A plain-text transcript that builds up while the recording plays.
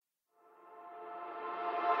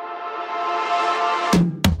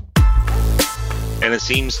And it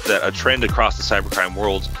seems that a trend across the cybercrime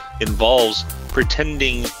world involves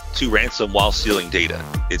pretending to ransom while stealing data.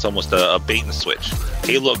 It's almost a bait and switch.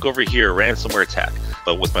 Hey, look over here, ransomware attack.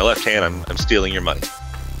 But with my left hand, I'm stealing your money.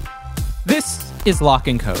 This is Lock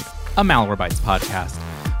and Code, a Malwarebytes podcast.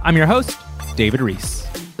 I'm your host, David Reese.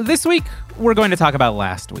 This week, we're going to talk about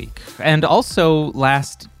last week and also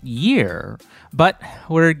last year, but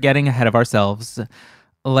we're getting ahead of ourselves.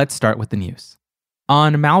 Let's start with the news.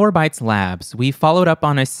 On Malwarebytes Labs, we followed up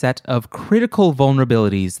on a set of critical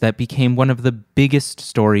vulnerabilities that became one of the biggest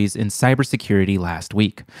stories in cybersecurity last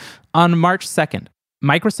week. On March 2nd,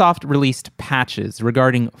 Microsoft released patches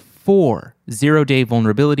regarding 4 zero-day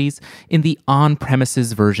vulnerabilities in the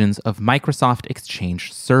on-premises versions of Microsoft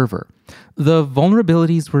Exchange Server. The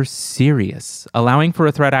vulnerabilities were serious, allowing for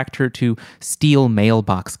a threat actor to steal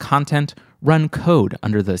mailbox content, run code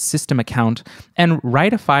under the system account, and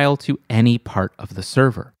write a file to any part of the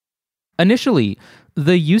server. Initially,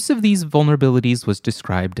 the use of these vulnerabilities was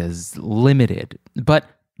described as limited, but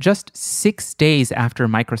just 6 days after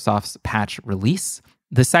Microsoft's patch release,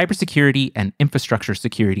 the Cybersecurity and Infrastructure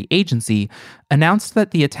Security Agency announced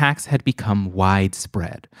that the attacks had become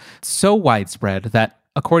widespread. So widespread that,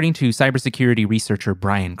 according to cybersecurity researcher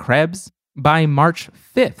Brian Krebs, by March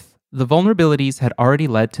 5th, the vulnerabilities had already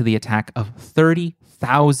led to the attack of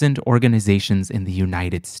 30,000 organizations in the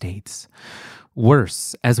United States.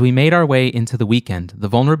 Worse, as we made our way into the weekend, the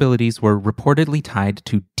vulnerabilities were reportedly tied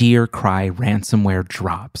to Dear Cry ransomware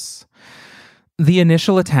drops. The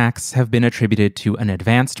initial attacks have been attributed to an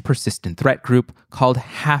advanced persistent threat group called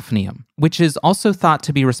Hafnium, which is also thought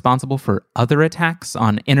to be responsible for other attacks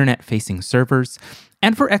on internet-facing servers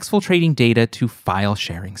and for exfiltrating data to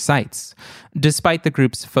file-sharing sites. Despite the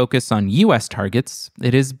group's focus on U.S. targets,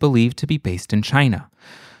 it is believed to be based in China.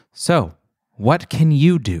 So, what can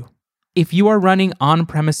you do? If you are running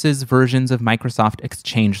on-premises versions of Microsoft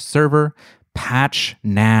Exchange Server, patch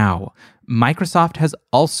now. Microsoft has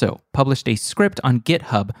also published a script on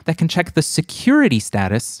GitHub that can check the security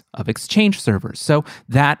status of Exchange servers, so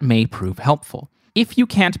that may prove helpful. If you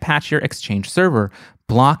can't patch your Exchange server,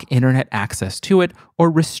 block internet access to it or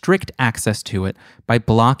restrict access to it by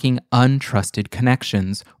blocking untrusted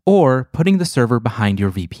connections or putting the server behind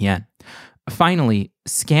your VPN. Finally,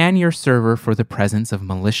 scan your server for the presence of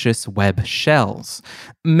malicious web shells.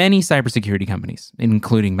 Many cybersecurity companies,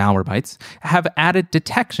 including Malwarebytes, have added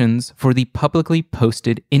detections for the publicly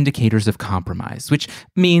posted indicators of compromise, which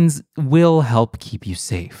means will help keep you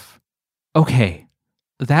safe. Okay,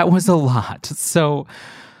 that was a lot. So,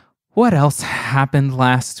 what else happened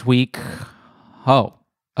last week? Oh,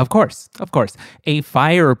 Of course. A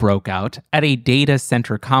fire broke out at a data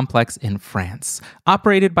center complex in France,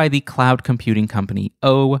 operated by the cloud computing company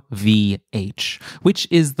OVH, which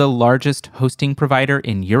is the largest hosting provider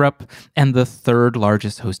in Europe and the third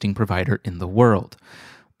largest hosting provider in the world.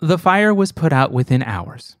 The fire was put out within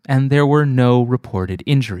hours, and there were no reported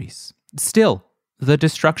injuries. Still, the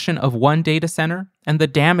destruction of one data center and the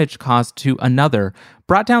damage caused to another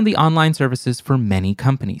brought down the online services for many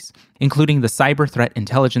companies, including the cyber threat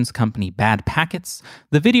intelligence company Bad Packets,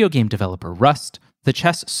 the video game developer Rust, the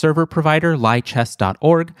chess server provider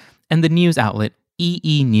LieChess.org, and the news outlet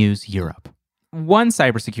EE News Europe. One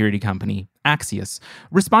cybersecurity company, Axios,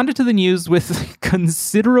 responded to the news with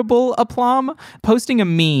considerable aplomb, posting a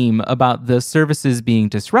meme about the services being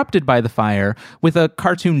disrupted by the fire with a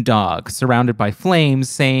cartoon dog surrounded by flames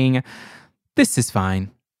saying, "This is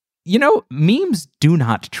fine." You know, memes do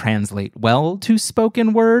not translate well to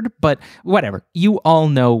spoken word, but whatever. You all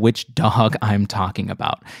know which dog I'm talking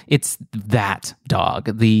about. It's that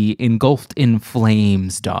dog, the engulfed in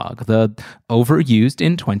flames dog, the overused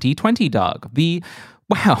in 2020 dog, the,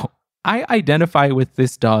 wow, I identify with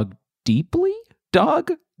this dog deeply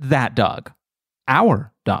dog, that dog.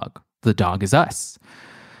 Our dog. The dog is us.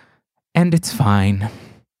 And it's fine.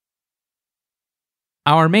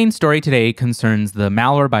 Our main story today concerns the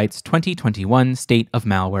Malwarebytes 2021 State of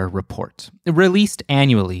Malware Report. Released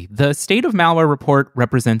annually, the State of Malware Report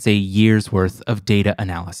represents a year's worth of data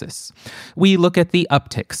analysis. We look at the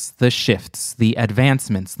upticks, the shifts, the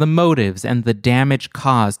advancements, the motives, and the damage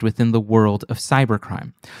caused within the world of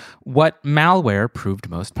cybercrime. What malware proved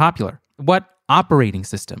most popular? What operating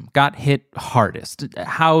system got hit hardest?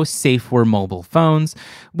 How safe were mobile phones?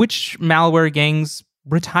 Which malware gangs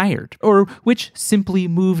retired, or which simply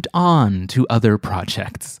moved on to other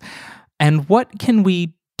projects? And what can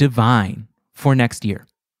we divine for next year?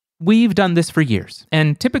 We've done this for years,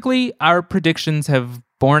 and typically our predictions have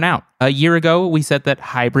borne out. A year ago, we said that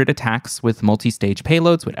hybrid attacks with multi-stage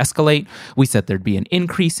payloads would escalate. We said there'd be an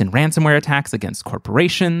increase in ransomware attacks against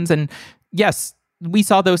corporations, and yes, we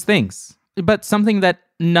saw those things. But something that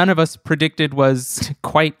none of us predicted was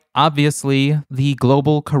quite obviously the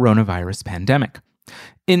global coronavirus pandemic.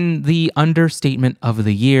 In the understatement of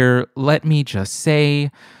the year, let me just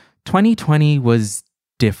say, 2020 was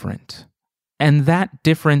different. And that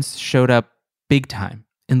difference showed up big time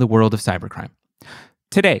in the world of cybercrime.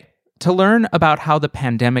 Today, to learn about how the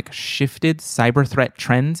pandemic shifted cyber threat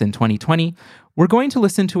trends in 2020, we're going to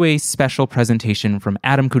listen to a special presentation from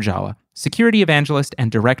Adam Kujawa, security evangelist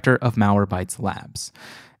and director of Malwarebytes Labs.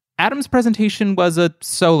 Adam's presentation was a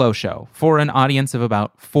solo show for an audience of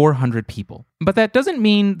about 400 people, but that doesn't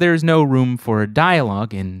mean there's no room for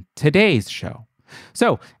dialogue in today's show.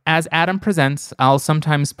 So, as Adam presents, I'll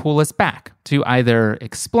sometimes pull us back to either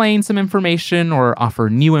explain some information or offer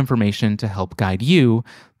new information to help guide you,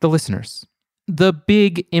 the listeners. The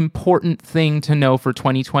big important thing to know for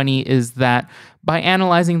 2020 is that by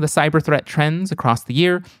analyzing the cyber threat trends across the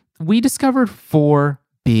year, we discovered 4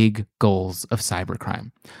 big goals of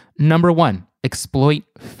cybercrime. Number 1, exploit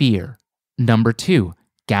fear. Number 2,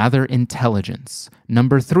 gather intelligence.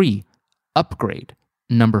 Number 3, upgrade.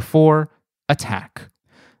 Number 4, attack.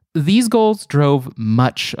 These goals drove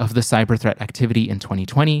much of the cyber threat activity in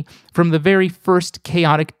 2020 from the very first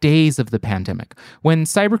chaotic days of the pandemic, when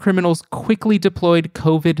cybercriminals quickly deployed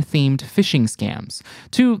COVID-themed phishing scams,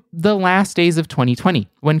 to the last days of 2020,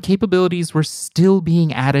 when capabilities were still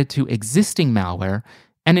being added to existing malware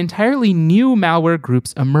and entirely new malware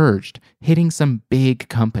groups emerged, hitting some big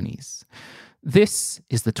companies. This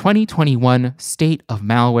is the 2021 State of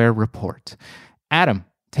Malware Report. Adam,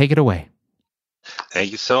 take it away.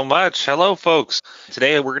 Thank you so much. Hello, folks.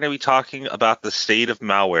 Today, we're going to be talking about the state of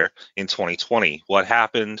malware in 2020. What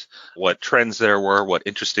happened, what trends there were, what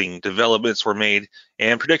interesting developments were made,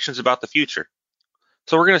 and predictions about the future.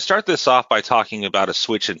 So we're going to start this off by talking about a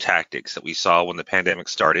switch in tactics that we saw when the pandemic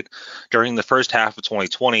started. During the first half of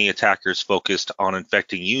 2020, attackers focused on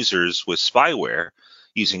infecting users with spyware,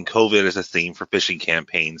 using COVID as a theme for phishing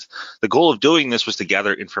campaigns. The goal of doing this was to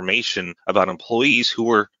gather information about employees who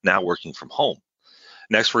were now working from home.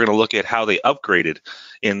 Next, we're going to look at how they upgraded.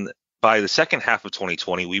 By the second half of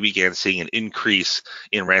 2020, we began seeing an increase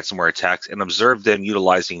in ransomware attacks and observed them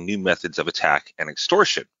utilizing new methods of attack and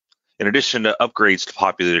extortion, in addition to upgrades to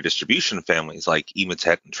popular distribution families like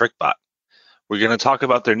Emotet and TrickBot. We're going to talk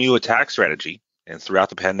about their new attack strategy. And throughout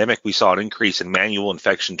the pandemic, we saw an increase in manual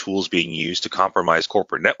infection tools being used to compromise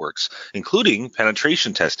corporate networks, including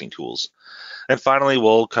penetration testing tools. And finally,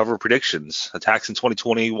 we'll cover predictions. Attacks in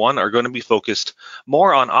 2021 are going to be focused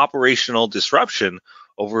more on operational disruption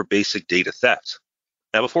over basic data theft.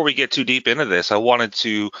 Now, before we get too deep into this, I wanted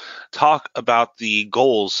to talk about the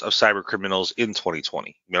goals of cybercriminals in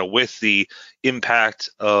 2020. With the impact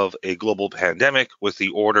of a global pandemic, with the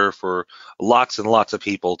order for lots and lots of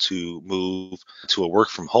people to move to a work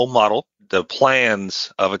from home model, the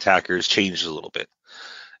plans of attackers changed a little bit.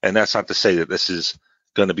 And that's not to say that this is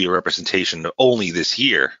going to be a representation of only this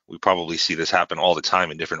year. We probably see this happen all the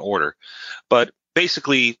time in different order. But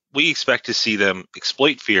basically, we expect to see them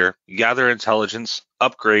exploit fear, gather intelligence,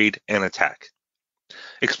 upgrade, and attack.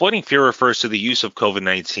 Exploiting fear refers to the use of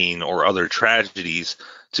COVID-19 or other tragedies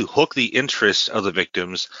to hook the interest of the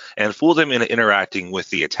victims and fool them into interacting with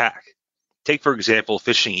the attack. Take, for example,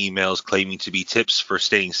 phishing emails claiming to be tips for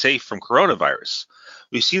staying safe from coronavirus.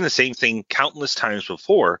 We've seen the same thing countless times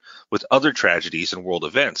before with other tragedies and world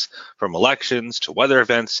events, from elections to weather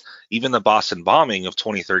events. Even the Boston bombing of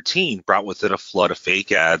 2013 brought with it a flood of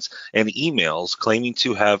fake ads and emails claiming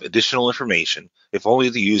to have additional information if only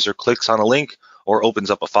the user clicks on a link or opens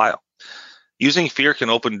up a file. Using fear can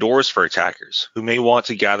open doors for attackers who may want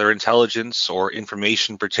to gather intelligence or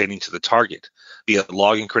information pertaining to the target, be it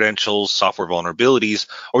login credentials, software vulnerabilities,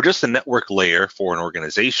 or just the network layer for an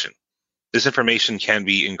organization. This information can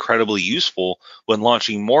be incredibly useful when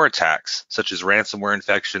launching more attacks, such as ransomware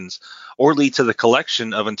infections, or lead to the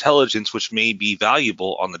collection of intelligence which may be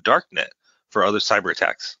valuable on the darknet for other cyber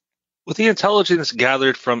attacks. With the intelligence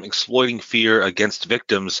gathered from exploiting fear against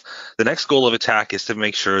victims, the next goal of attack is to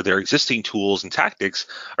make sure their existing tools and tactics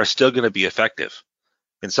are still going to be effective.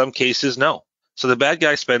 In some cases, no. So the bad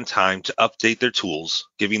guys spend time to update their tools,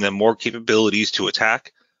 giving them more capabilities to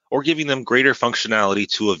attack, or giving them greater functionality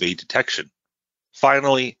to evade detection.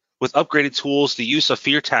 Finally, with upgraded tools, the use of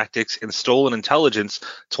fear tactics, and stolen intelligence,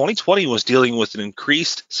 2020 was dealing with an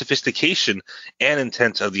increased sophistication and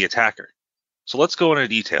intent of the attacker. So let's go into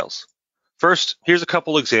details. First, here's a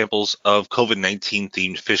couple examples of COVID-19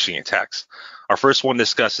 themed phishing attacks. Our first one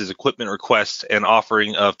discusses equipment requests and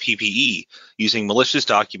offering of PPE using malicious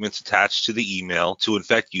documents attached to the email to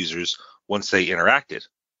infect users once they interacted.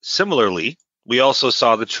 Similarly, we also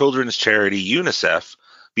saw the children's charity UNICEF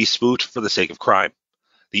be spoofed for the sake of crime.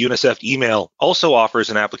 The UNICEF email also offers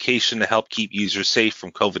an application to help keep users safe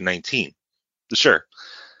from COVID-19. Sure,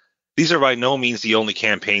 these are by no means the only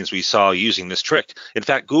campaigns we saw using this trick. In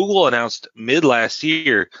fact, Google announced mid-last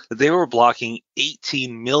year that they were blocking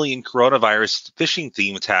 18 million coronavirus phishing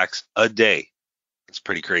theme attacks a day. It's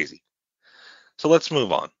pretty crazy. So let's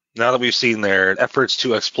move on. Now that we've seen their efforts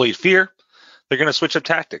to exploit fear, they're going to switch up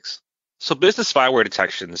tactics. So business spyware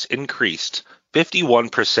detections increased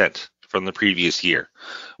 51% from the previous year,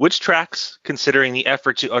 which tracks considering the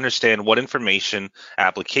effort to understand what information,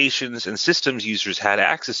 applications, and systems users had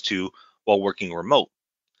access to while working remote.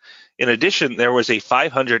 In addition, there was a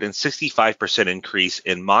 565% increase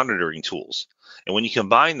in monitoring tools. And when you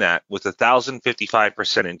combine that with a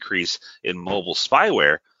 1,055% increase in mobile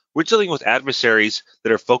spyware, we're dealing with adversaries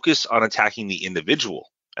that are focused on attacking the individual,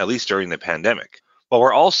 at least during the pandemic. While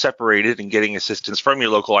we're all separated and getting assistance from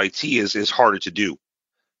your local IT is harder to do.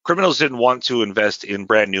 Criminals didn't want to invest in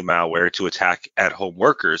brand new malware to attack at-home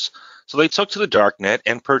workers, so they took to the darknet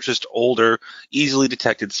and purchased older, easily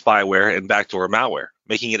detected spyware and backdoor malware,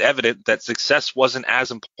 making it evident that success wasn't as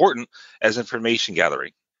important as information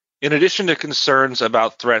gathering. In addition to concerns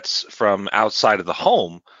about threats from outside of the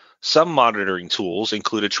home, some monitoring tools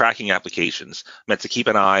included tracking applications meant to keep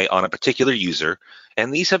an eye on a particular user,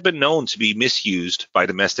 and these have been known to be misused by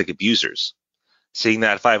domestic abusers. Seeing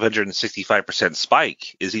that 565%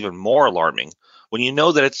 spike is even more alarming when you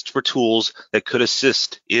know that it's for tools that could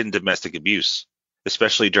assist in domestic abuse,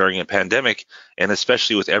 especially during a pandemic and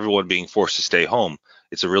especially with everyone being forced to stay home.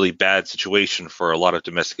 It's a really bad situation for a lot of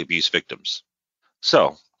domestic abuse victims.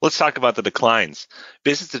 So let's talk about the declines.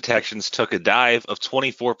 Business detections took a dive of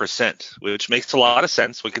 24%, which makes a lot of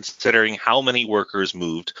sense when considering how many workers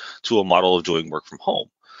moved to a model of doing work from home,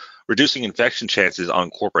 reducing infection chances on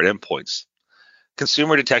corporate endpoints.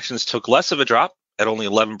 Consumer detections took less of a drop at only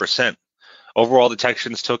 11%. Overall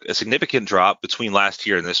detections took a significant drop between last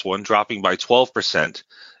year and this one, dropping by 12%.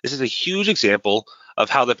 This is a huge example of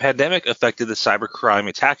how the pandemic affected the cybercrime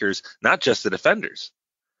attackers, not just the defenders.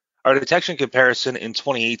 Our detection comparison in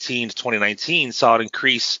 2018 to 2019 saw an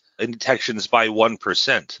increase in detections by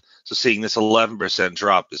 1%. So seeing this 11%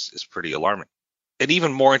 drop is pretty alarming. An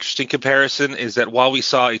even more interesting comparison is that while we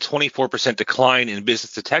saw a 24% decline in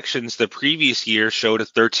business detections, the previous year showed a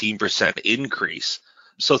 13% increase.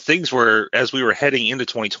 So things were, as we were heading into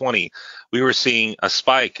 2020, we were seeing a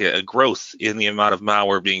spike, a growth in the amount of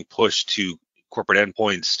malware being pushed to corporate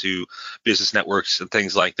endpoints, to business networks and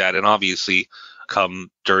things like that. And obviously,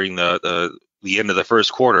 come during the end of the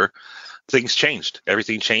first quarter, things changed.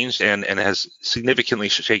 Everything changed and has significantly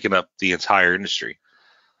shaken up the entire industry.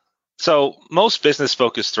 So most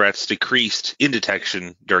business-focused threats decreased in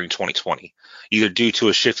detection during 2020, either due to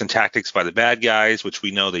a shift in tactics by the bad guys, which we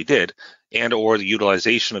know they did, and or the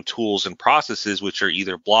utilization of tools and processes which are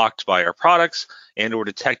either blocked by our products and or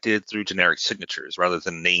detected through generic signatures rather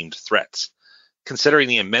than named threats. Considering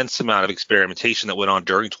the immense amount of experimentation that went on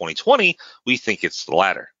during 2020, we think it's the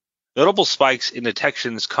latter. Notable spikes in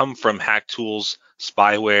detections come from hack tools,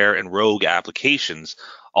 spyware, and rogue applications.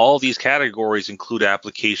 All of these categories include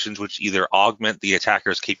applications which either augment the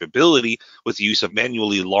attacker's capability with the use of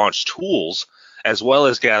manually launched tools, as well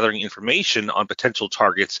as gathering information on potential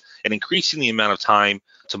targets and increasing the amount of time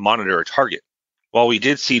to monitor a target. While we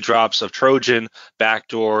did see drops of Trojan,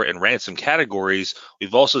 backdoor, and ransom categories,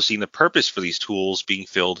 we've also seen the purpose for these tools being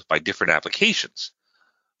filled by different applications.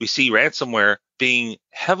 We see ransomware being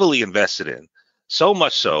heavily invested in, so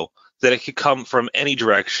much so that it could come from any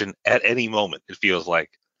direction at any moment, it feels like.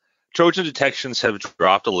 Trojan detections have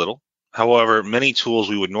dropped a little. However, many tools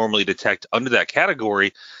we would normally detect under that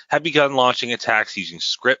category have begun launching attacks using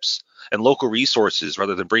scripts and local resources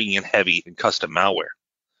rather than bringing in heavy and custom malware.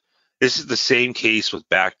 This is the same case with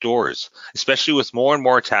backdoors, especially with more and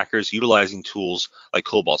more attackers utilizing tools like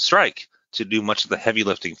Cobalt Strike to do much of the heavy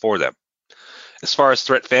lifting for them. As far as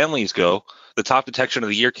threat families go, the top detection of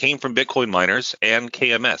the year came from Bitcoin miners and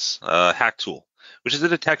KMS, a hack tool, which is a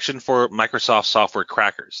detection for Microsoft software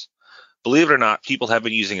crackers. Believe it or not, people have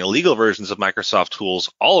been using illegal versions of Microsoft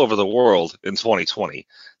tools all over the world in 2020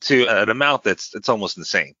 to an amount that's almost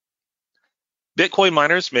insane. Bitcoin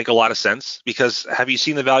miners make a lot of sense because have you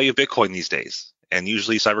seen the value of Bitcoin these days? And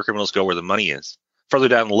usually cybercriminals go where the money is. Further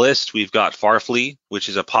down the list, we've got Farfly, which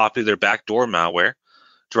is a popular backdoor malware,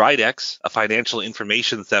 Dridex, a financial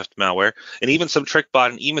information theft malware, and even some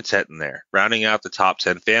TrickBot and Emotet in there, rounding out the top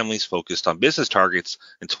 10 families focused on business targets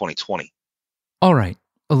in 2020. All right,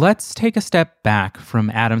 Let's take a step back from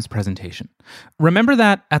Adam's presentation. Remember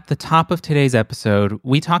that at the top of today's episode,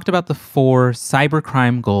 we talked about the 4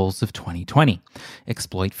 cybercrime goals of 2020: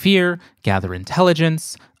 exploit fear, gather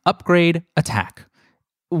intelligence, upgrade, attack.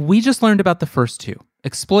 We just learned about the first 2: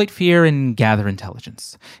 exploit fear and gather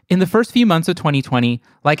intelligence. In the first few months of 2020,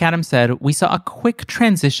 like Adam said, we saw a quick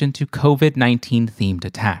transition to COVID-19 themed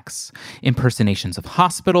attacks. Impersonations of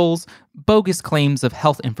hospitals, bogus claims of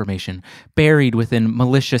health information buried within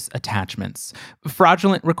malicious attachments,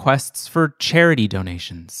 fraudulent requests for charity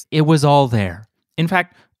donations. It was all there. In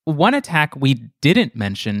fact, one attack we didn't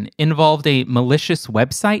mention involved a malicious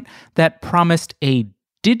website that promised a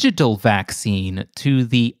digital vaccine to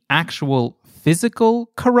the actual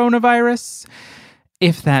physical coronavirus.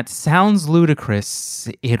 If that sounds ludicrous,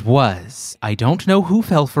 it was. I don't know who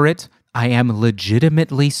fell for it. I am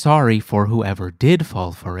legitimately sorry for whoever did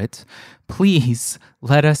fall for it. Please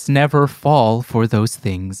let us never fall for those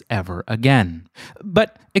things ever again.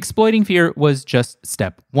 But exploiting fear was just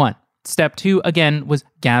step 1. Step 2, again, was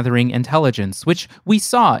gathering intelligence, which we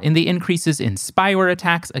saw in the increases in spyware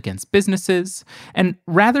attacks against businesses. And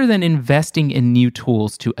rather than investing in new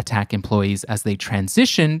tools to attack employees as they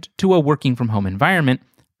transitioned to a working-from-home environment,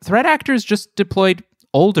 threat actors just deployed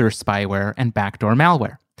older spyware and backdoor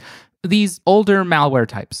malware. These older malware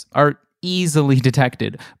types are easily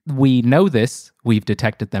detected. We know this, we've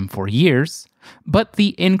detected them for years, but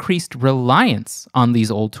the increased reliance on these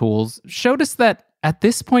old tools showed us that at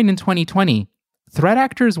this point in 2020, threat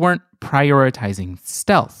actors weren't prioritizing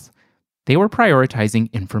stealth. They were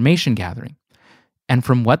prioritizing information gathering. And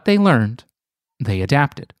from what they learned, they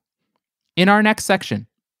adapted. In our next section,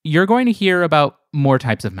 you're going to hear about more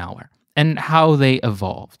types of malware and how they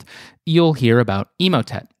evolved. You'll hear about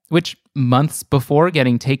Emotet, which months before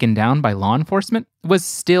getting taken down by law enforcement was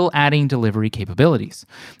still adding delivery capabilities.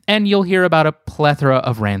 And you'll hear about a plethora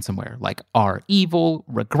of ransomware like REvil,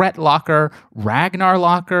 Regret Locker, Ragnar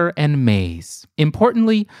Locker, and Maze.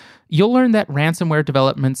 Importantly, you'll learn that ransomware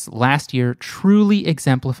developments last year truly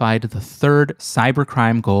exemplified the 3rd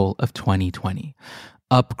cybercrime goal of 2020: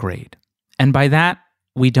 upgrade. And by that,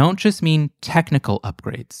 we don't just mean technical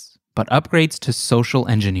upgrades, but upgrades to social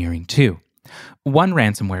engineering too. One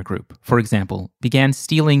ransomware group, for example, began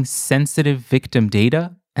stealing sensitive victim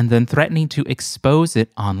data and then threatening to expose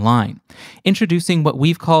it online, introducing what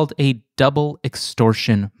we've called a double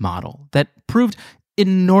extortion model that proved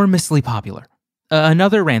enormously popular.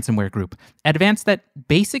 Another ransomware group advanced that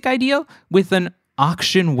basic idea with an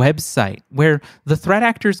auction website where the threat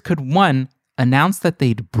actors could, 1, announce that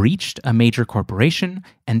they'd breached a major corporation,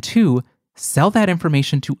 and 2, sell that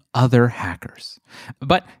information to other hackers.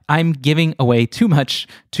 But I'm giving away too much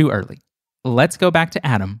too early. Let's go back to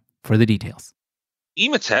Adam for the details.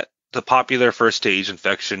 Emotet, the popular first-stage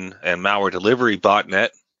infection and malware delivery botnet,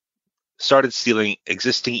 started stealing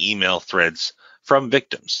existing email threads from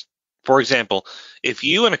victims. For example, if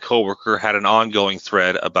you and a coworker had an ongoing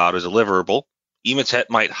thread about a deliverable, Emotet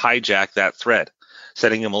might hijack that thread,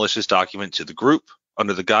 sending a malicious document to the group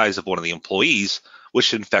under the guise of one of the employees,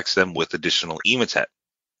 which infects them with additional Emotet.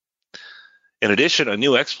 In addition, a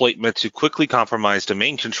new exploit meant to quickly compromise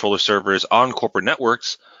domain controller servers on corporate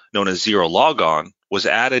networks, known as Zero Logon, was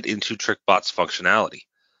added into TrickBot's functionality.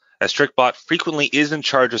 As TrickBot frequently is in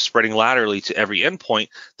charge of spreading laterally to every endpoint,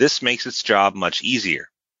 this makes its job much easier.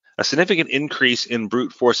 A significant increase in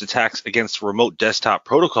brute force attacks against remote desktop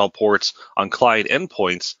protocol ports on client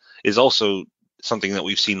endpoints is also something that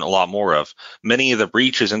we've seen a lot more of. Many of the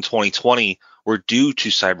breaches in 2020 were due to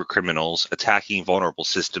cybercriminals attacking vulnerable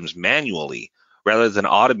systems manually rather than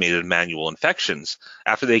automated manual infections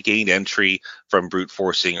after they gained entry from brute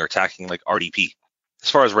forcing or attacking like RDP.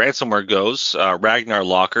 As far as ransomware goes, Ragnar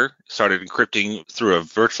Locker started encrypting through a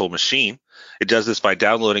virtual machine. It does this by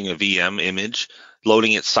downloading a VM image,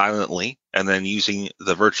 loading it silently, and then using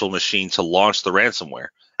the virtual machine to launch the ransomware,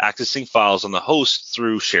 accessing files on the host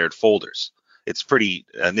through shared folders. It's pretty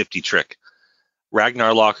nifty trick.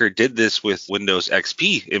 Ragnar Locker did this with Windows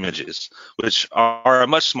XP images, which are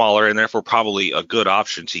much smaller and therefore probably a good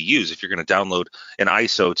option to use. If you're going to download an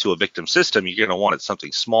ISO to a victim system, you're going to want it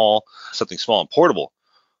something small and portable.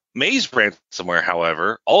 Maze ransomware,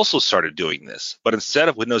 however, also started doing this, but instead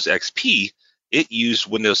of Windows XP, it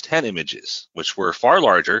used Windows 10 images, which were far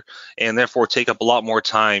larger and therefore take up a lot more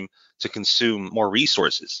time to consume more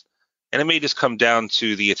resources. And it may just come down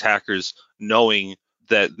to the attackers knowing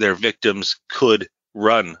that their victims could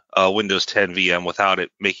run a Windows 10 VM without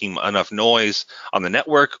it making enough noise on the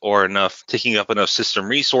network or taking up enough system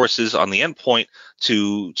resources on the endpoint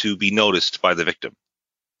to be noticed by the victim.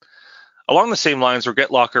 Along the same lines,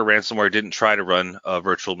 RegretLocker ransomware didn't try to run a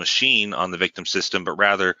virtual machine on the victim system, but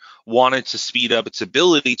rather wanted to speed up its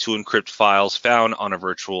ability to encrypt files found on a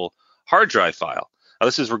virtual hard drive file. Now,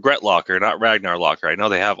 this is RegretLocker, not RagnarLocker. I know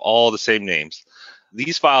they have all the same names.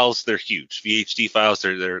 These files, they're huge. VHD files,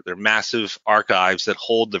 they're massive archives that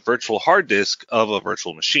hold the virtual hard disk of a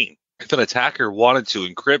virtual machine. If an attacker wanted to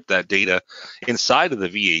encrypt that data inside of the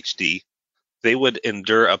VHD, they would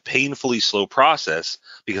endure a painfully slow process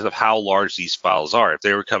because of how large these files are. If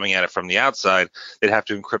they were coming at it from the outside, they'd have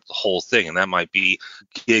to encrypt the whole thing, and that might be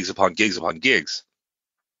gigs upon gigs upon gigs.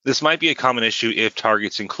 This might be a common issue if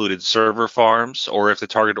targets included server farms or if the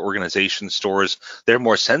target organization stores their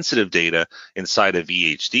more sensitive data inside of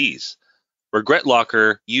VHDs.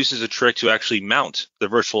 RegretLocker uses a trick to actually mount the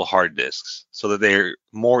virtual hard disks so that they're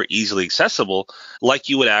more easily accessible, like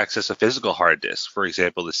you would access a physical hard disk, for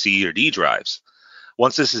example, the C or D drives.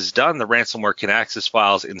 Once this is done, the ransomware can access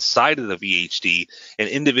files inside of the VHD and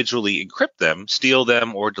individually encrypt them, steal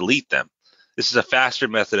them, or delete them. This is a faster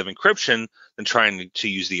method of encryption than trying to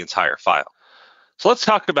use the entire file. So let's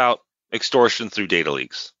talk about extortion through data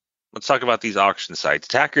leaks. Let's talk about these auction sites.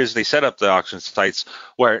 Attackers, they set up the auction sites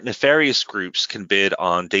where nefarious groups can bid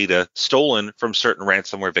on data stolen from certain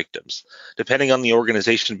ransomware victims. Depending on the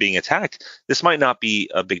organization being attacked, this might not be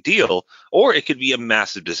a big deal, or it could be a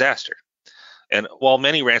massive disaster. And while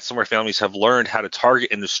many ransomware families have learned how to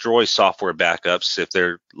target and destroy software backups if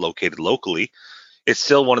they're located locally, it's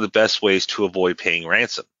still one of the best ways to avoid paying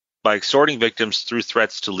ransom. By extorting victims through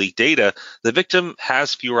threats to leak data, the victim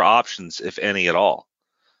has fewer options, if any at all.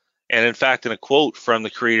 And in fact, in a quote from the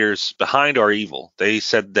creators behind REvil, they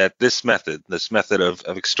said that this method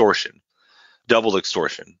of extortion, double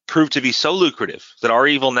extortion, proved to be so lucrative that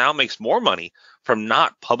REvil now makes more money from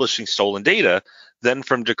not publishing stolen data than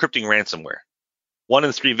from decrypting ransomware. 1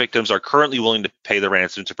 in 3 victims are currently willing to pay the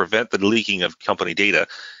ransom to prevent the leaking of company data.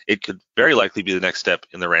 It could very likely be the next step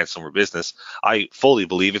in the ransomware business. I fully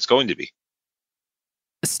believe it's going to be.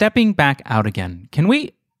 Stepping back out again, can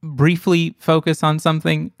we briefly focus on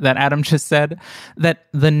something that Adam just said? That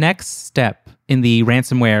the next step in the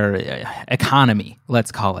ransomware economy,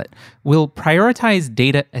 let's call it, will prioritize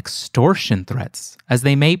data extortion threats as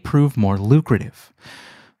they may prove more lucrative.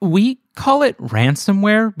 We call it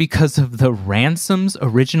ransomware because of the ransoms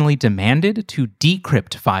originally demanded to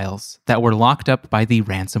decrypt files that were locked up by the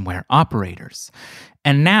ransomware operators.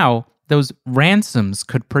 And now, those ransoms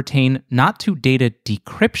could pertain not to data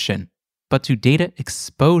decryption, but to data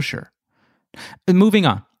exposure. Moving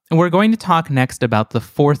on, we're going to talk next about the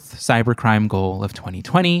 4th cybercrime goal of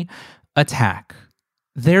 2020, attack.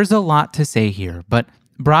 There's a lot to say here, but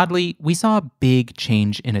broadly, we saw a big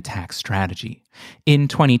change in attack strategy. In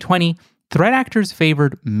 2020, threat actors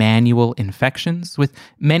favored manual infections, with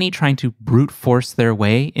many trying to brute force their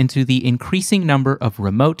way into the increasing number of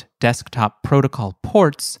remote desktop protocol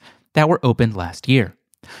ports that were opened last year.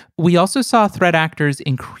 We also saw threat actors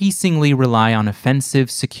increasingly rely on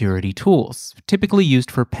offensive security tools, typically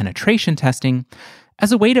used for penetration testing,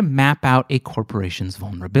 as a way to map out a corporation's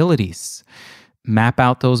vulnerabilities. Map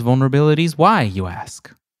out those vulnerabilities? Why, you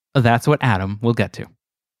ask? That's what Adam will get to.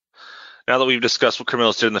 Now that we've discussed what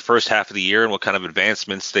criminals did in the first half of the year and what kind of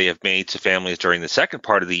advancements they have made to families during the second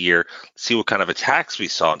part of the year, let's see what kind of attacks we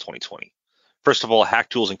saw in 2020. First of all, hack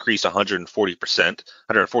tools increased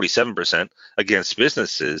 147% against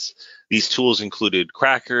businesses. These tools included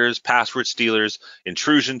crackers, password stealers,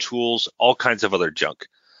 intrusion tools, all kinds of other junk.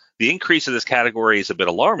 The increase of this category is a bit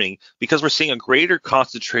alarming because we're seeing a greater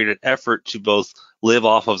concentrated effort to both live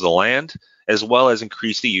off of the land as well as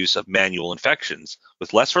increase the use of manual infections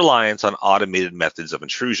with less reliance on automated methods of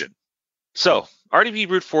intrusion. So, RDP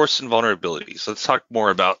brute force and vulnerabilities. Let's talk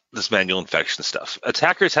more about this manual infection stuff.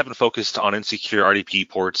 Attackers have been focused on insecure RDP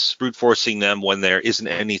ports, brute forcing them when there isn't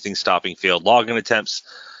anything stopping failed login attempts.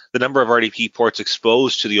 The number of RDP ports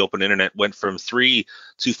exposed to the open internet went from 3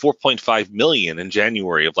 to 4.5 million in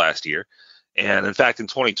January of last year. And in fact, in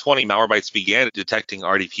 2020, Malwarebytes began detecting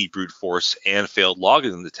RDP brute force and failed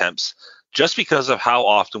login attempts just because of how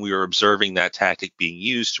often we were observing that tactic being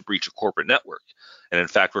used to breach a corporate network. And in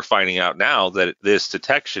fact, we're finding out now that this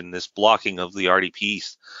detection, this blocking of the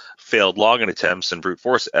RDP's failed login attempts and brute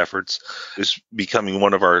force efforts is becoming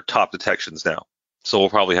one of our top detections now. So we'll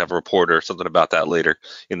probably have a report or something about that later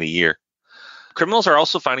in the year. Criminals are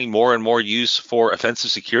also finding more and more use for offensive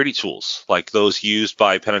security tools, like those used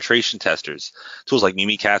by penetration testers. Tools like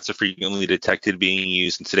Mimikatz are frequently detected being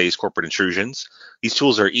used in today's corporate intrusions. These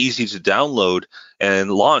tools are easy to download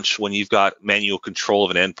and launch when you've got manual control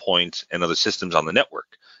of an endpoint and other systems on the network.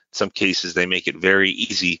 In some cases, they make it very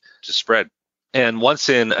easy to spread. And once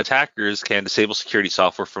in, attackers can disable security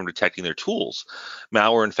software from detecting their tools,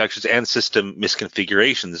 malware infections, and system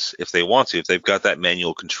misconfigurations if they want to, if they've got that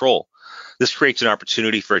manual control. This creates an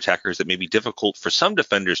opportunity for attackers that may be difficult for some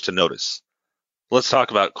defenders to notice. Let's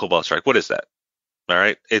talk about Cobalt Strike. What is that? All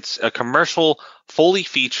right. It's a commercial, fully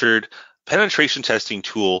featured penetration testing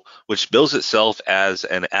tool which bills itself as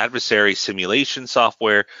an adversary simulation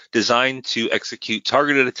software designed to execute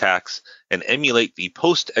targeted attacks and emulate the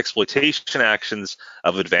post-exploitation actions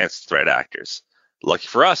of advanced threat actors. Lucky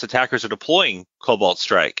for us, attackers are deploying Cobalt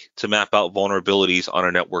Strike to map out vulnerabilities on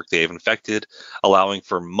a network they have infected, allowing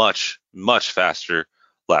for much, much faster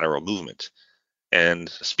lateral movement. And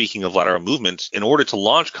speaking of lateral movement, in order to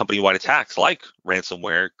launch company-wide attacks like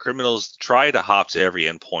ransomware, criminals try to hop to every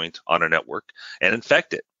endpoint on a network and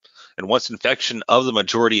infect it. And once infection of the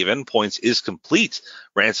majority of endpoints is complete,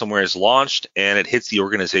 ransomware is launched and it hits the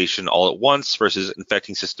organization all at once versus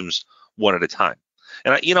infecting systems one at a time.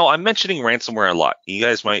 And I'm mentioning ransomware a lot. You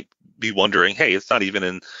guys might be wondering, hey, it's not even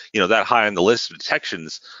in that high on the list of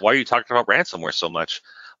detections. Why are you talking about ransomware so much?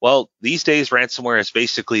 Well, these days, ransomware is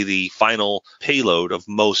basically the final payload of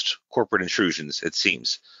most corporate intrusions, it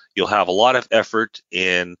seems. You'll have a lot of effort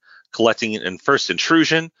in collecting in first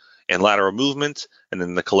intrusion and lateral movement, and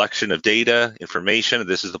then the collection of data, information.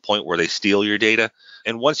 This is the point where they steal your data.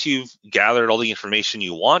 And once you've gathered all the information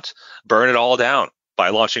you want, burn it all down by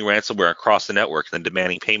launching ransomware across the network and then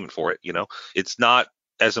demanding payment for it. It's not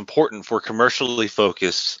as important for commercially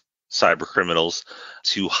focused cyber criminals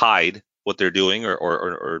to hide what they're doing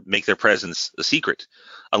or make their presence a secret,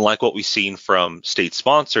 unlike what we've seen from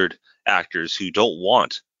state-sponsored actors who don't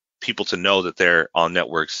want people to know that they're on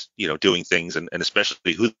networks, doing things, and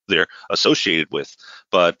especially who they're associated with.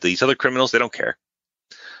 But these other criminals, they don't care.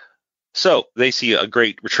 So they see a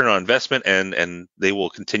great return on investment, and they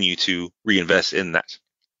will continue to reinvest in that.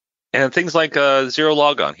 And things like zero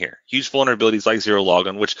logon here, huge vulnerabilities like zero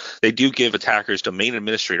logon, which they do give attackers domain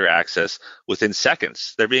administrator access within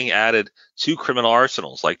seconds. They're being added to criminal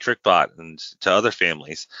arsenals like TrickBot and to other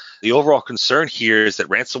families. The overall concern here is that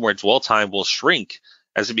ransomware dwell time will shrink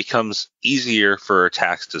as it becomes easier for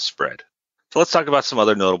attacks to spread. So let's talk about some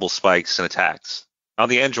other notable spikes and attacks. On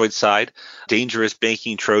the Android side, Dangerous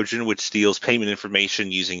Banking Trojan, which steals payment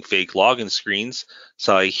information using fake login screens,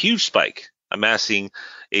 saw a huge spike, amassing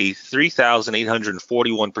a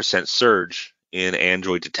 3,841% surge in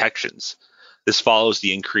Android detections. This follows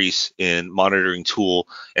the increase in monitoring tool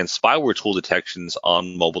and spyware tool detections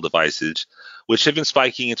on mobile devices, which have been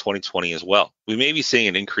spiking in 2020 as well. We may be seeing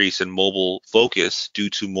an increase in mobile focus due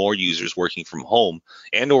to more users working from home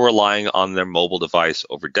and or relying on their mobile device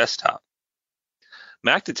over desktop.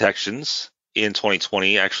 Mac detections in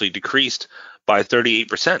 2020 actually decreased by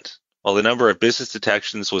 38%. While the number of business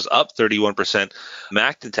detections was up 31%,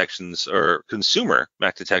 Mac detections, or consumer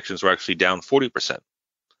Mac detections, were actually down 40%.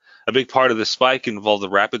 A big part of this spike involved the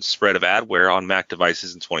rapid spread of adware on Mac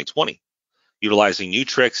devices in 2020, utilizing new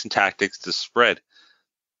tricks and tactics to spread.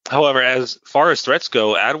 However, as far as threats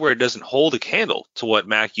go, adware doesn't hold a candle to what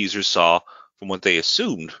Mac users saw from what they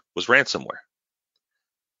assumed was ransomware.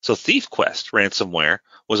 So ThiefQuest ransomware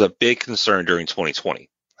was a big concern during 2020.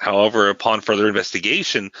 However, upon further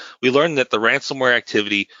investigation, we learned that the ransomware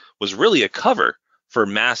activity was really a cover for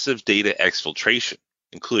massive data exfiltration,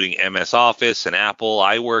 including MS Office and Apple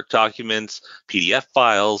iWork documents, PDF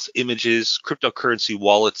files, images, cryptocurrency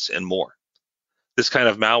wallets, and more. This kind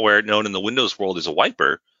of malware, known in the Windows world as a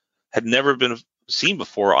wiper, had never been seen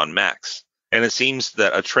before on Macs. And it seems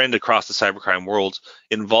that a trend across the cybercrime world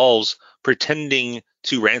involves pretending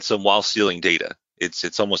to ransom while stealing data.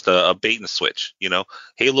 It's almost a bait and switch,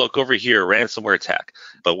 Hey, look over here, ransomware attack.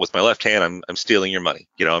 But with my left hand, I'm stealing your money.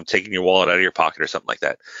 I'm taking your wallet out of your pocket or something like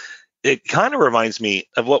that. It kind of reminds me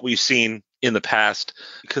of what we've seen in the past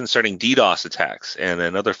concerning DDoS attacks and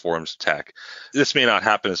other forms of attack. This may not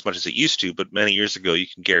happen as much as it used to, but many years ago, you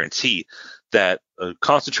can guarantee that a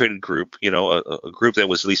concentrated group, a group that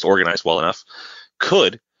was at least organized well enough,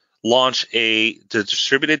 could launch a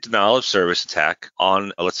distributed denial of service attack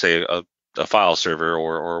on, let's say, a file server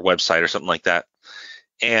or a website or something like that.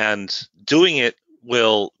 And doing it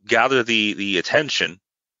will gather the attention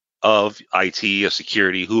of IT, of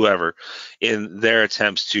security, whoever, in their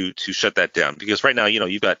attempts to shut that down. Because right now,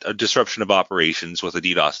 you've got a disruption of operations with a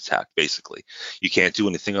DDoS attack, basically. You can't do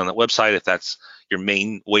anything on that website. If that's your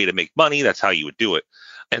main way to make money, that's how you would do it.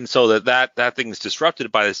 And so that thing is disrupted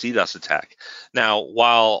by this DDoS attack. Now,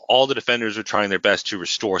 while all the defenders are trying their best to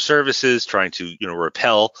restore services, trying to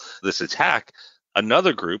repel this attack,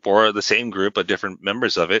 Another group, or the same group but different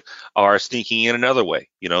members of it, are sneaking in another way.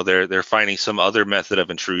 They're finding some other method of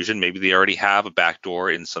intrusion. Maybe they already have a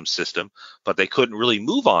backdoor in some system, but they couldn't really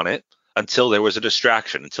move on it until there was a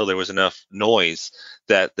distraction, until there was enough noise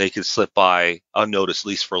that they could slip by unnoticed, at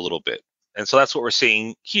least for a little bit. And so that's what we're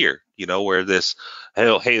seeing here, where this,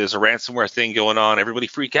 hey, there's a ransomware thing going on. Everybody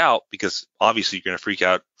freak out, because obviously you're going to freak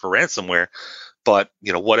out for ransomware. But,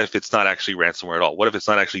 what if it's not actually ransomware at all? What if it's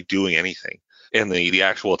not actually doing anything? And the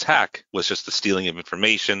actual attack was just the stealing of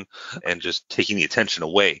information and just taking the attention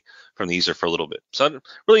away from the user for a little bit. So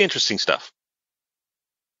really interesting stuff.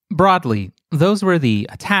 Broadly, those were the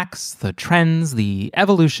attacks, the trends, the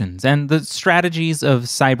evolutions, and the strategies of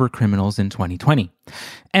cyber criminals in 2020.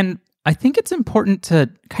 And I think it's important to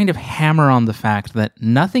kind of hammer on the fact that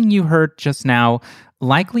nothing you heard just now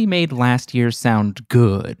likely made last year sound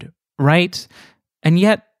good, right? And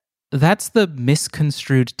yet, that's the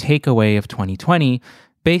misconstrued takeaway of 2020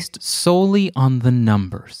 based solely on the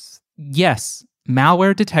numbers. Yes,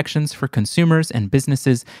 malware detections for consumers and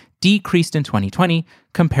businesses decreased in 2020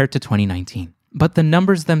 compared to 2019. But the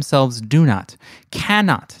numbers themselves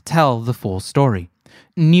cannot tell the full story.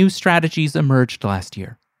 New strategies emerged last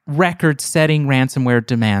year. Record-setting ransomware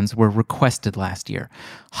demands were requested last year.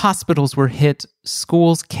 Hospitals were hit,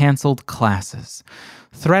 schools canceled classes.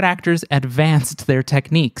 Threat actors advanced their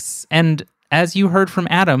techniques, and as you heard from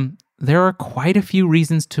Adam, there are quite a few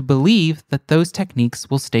reasons to believe that those techniques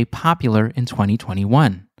will stay popular in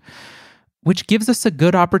 2021. Which gives us a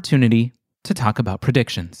good opportunity to talk about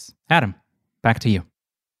predictions. Adam, back to you.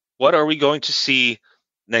 What are we going to see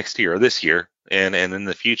next year, or this year, and in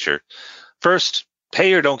the future? First,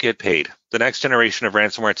 pay or don't get paid. The next generation of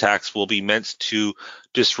ransomware attacks will be meant to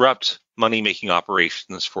disrupt money-making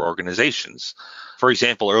operations for organizations. For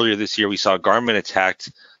example, earlier this year, we saw Garmin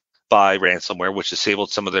attacked by ransomware, which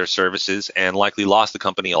disabled some of their services and likely lost the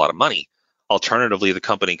company a lot of money. Alternatively, the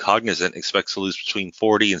company Cognizant expects to lose between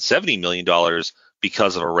 $40 and $70 million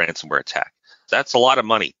because of a ransomware attack. That's a lot of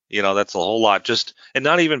money. That's a whole lot, and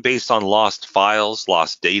not even based on lost files,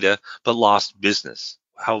 lost data, but lost business.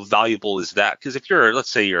 How valuable is that? Because if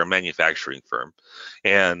let's say you're a manufacturing firm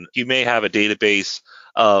and you may have a database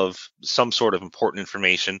of some sort of important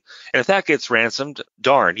information, and if that gets ransomed,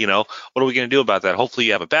 darn, what are we going to do about that? Hopefully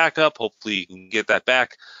you have a backup. Hopefully you can get that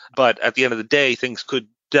back. But at the end of the day, things could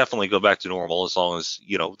definitely go back to normal as long as,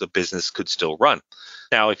 the business could still run.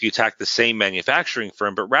 Now, if you attack the same manufacturing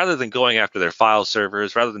firm, but rather than going after their file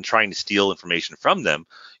servers, rather than trying to steal information from them,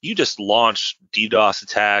 you just launch DDoS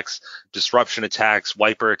attacks, disruption attacks,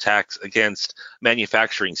 wiper attacks against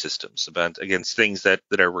manufacturing systems, against things that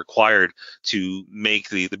are required to make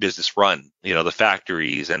the business run, the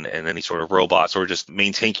factories and any sort of robots, or just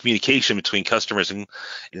maintain communication between customers and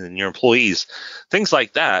your employees. Things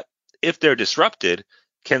like that, if they're disrupted,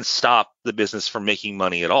 can stop the business from making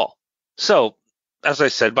money at all. So, as I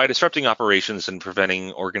said, by disrupting operations and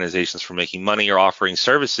preventing organizations from making money or offering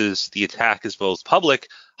services, the attack is both public,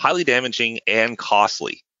 highly damaging, and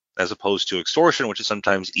costly, as opposed to extortion, which is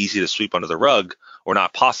sometimes easy to sweep under the rug or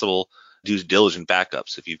not possible due to diligent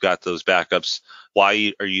backups. If you've got those backups,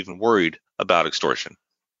 why are you even worried about extortion?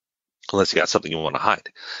 Unless you got something you want to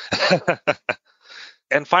hide.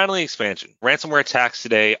 And finally, expansion. Ransomware attacks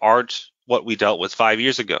today aren't what we dealt with 5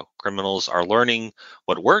 years ago. Criminals are learning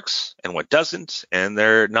what works and what doesn't, and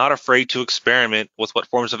they're not afraid to experiment with what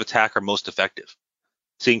forms of attack are most effective.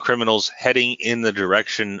 Seeing criminals heading in the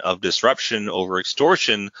direction of disruption over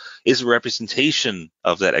extortion is a representation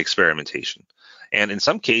of that experimentation. And in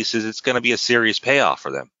some cases, it's going to be a serious payoff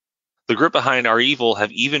for them. The group behind REvil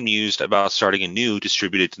have even mused about starting a new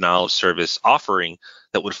distributed denial of service offering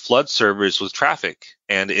that would flood servers with traffic,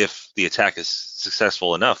 and if the attack is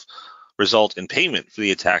successful enough, result in payment for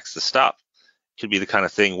the attacks to stop. It could be the kind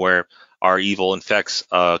of thing where REvil infects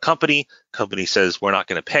a company says we're not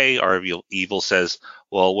going to pay. REvil says,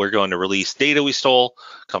 well, we're going to release data we stole.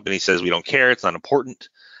 Company says we don't care, it's not important.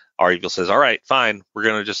 REvil says, all right, fine, we're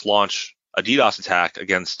going to just launch a DDoS attack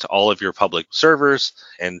against all of your public servers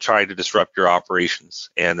and try to disrupt your operations.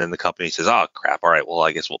 And then the company says, oh, crap, all right, well,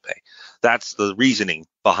 I guess we'll pay. That's the reasoning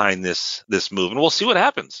behind this move. And we'll see what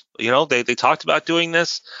happens. They talked about doing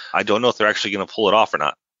this. I don't know if they're actually going to pull it off or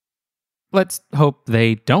not. Let's hope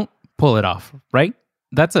they don't pull it off, right?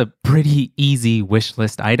 That's a pretty easy wish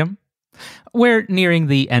list item. We're nearing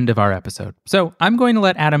the end of our episode, so I'm going to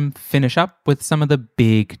let Adam finish up with some of the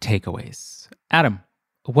big takeaways. Adam,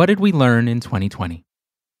 what did we learn in 2020?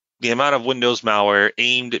 The amount of Windows malware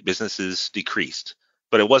aimed at businesses decreased,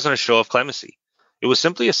 but it wasn't a show of clemency. It was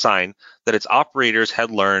simply a sign that its operators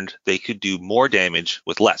had learned they could do more damage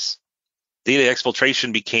with less. Data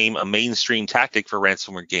exfiltration became a mainstream tactic for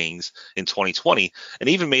ransomware gangs in 2020 and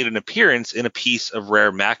even made an appearance in a piece of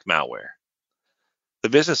rare Mac malware. The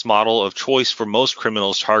business model of choice for most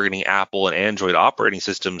criminals targeting Apple and Android operating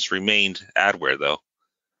systems remained adware, though.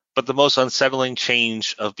 But the most unsettling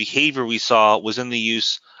change of behavior we saw was in the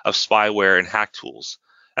use of spyware and hack tools.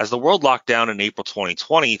 As the world locked down in April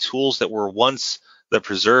 2020, tools that were once the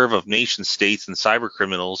preserve of nation states and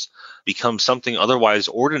cybercriminals become something otherwise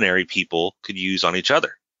ordinary people could use on each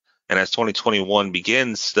other. And as 2021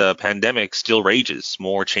 begins, the pandemic still rages.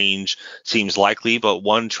 More change seems likely, but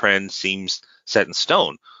one trend seems set in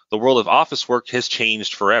stone. The world of office work has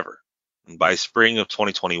changed forever. And by spring of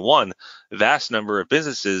 2021, a vast number of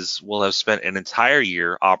businesses will have spent an entire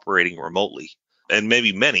year operating remotely. And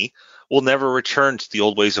maybe many will never return to the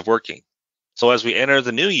old ways of working. So as we enter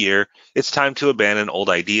the new year, it's time to abandon old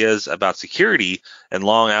ideas about security and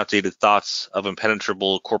long outdated thoughts of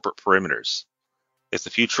impenetrable corporate perimeters. If the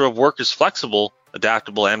future of work is flexible,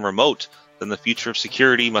 adaptable, and remote, then the future of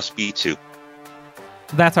security must be too.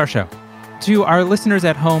 That's our show. To our listeners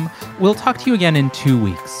at home, we'll talk to you again in 2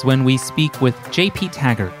 weeks when we speak with JP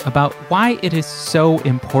Taggart about why it is so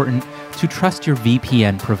important to trust your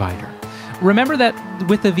VPN provider. Remember that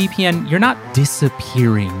with a VPN, you're not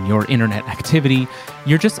disappearing your internet activity.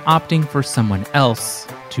 You're just opting for someone else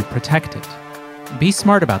to protect it. Be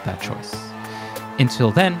smart about that choice. Until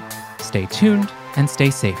then, stay tuned and stay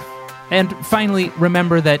safe. And finally,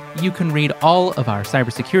 remember that you can read all of our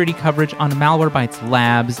cybersecurity coverage on Malwarebytes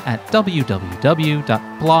Labs at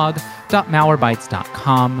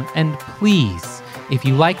www.blog.malwarebytes.com. And please, if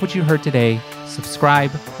you like what you heard today,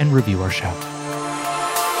 subscribe and review our show.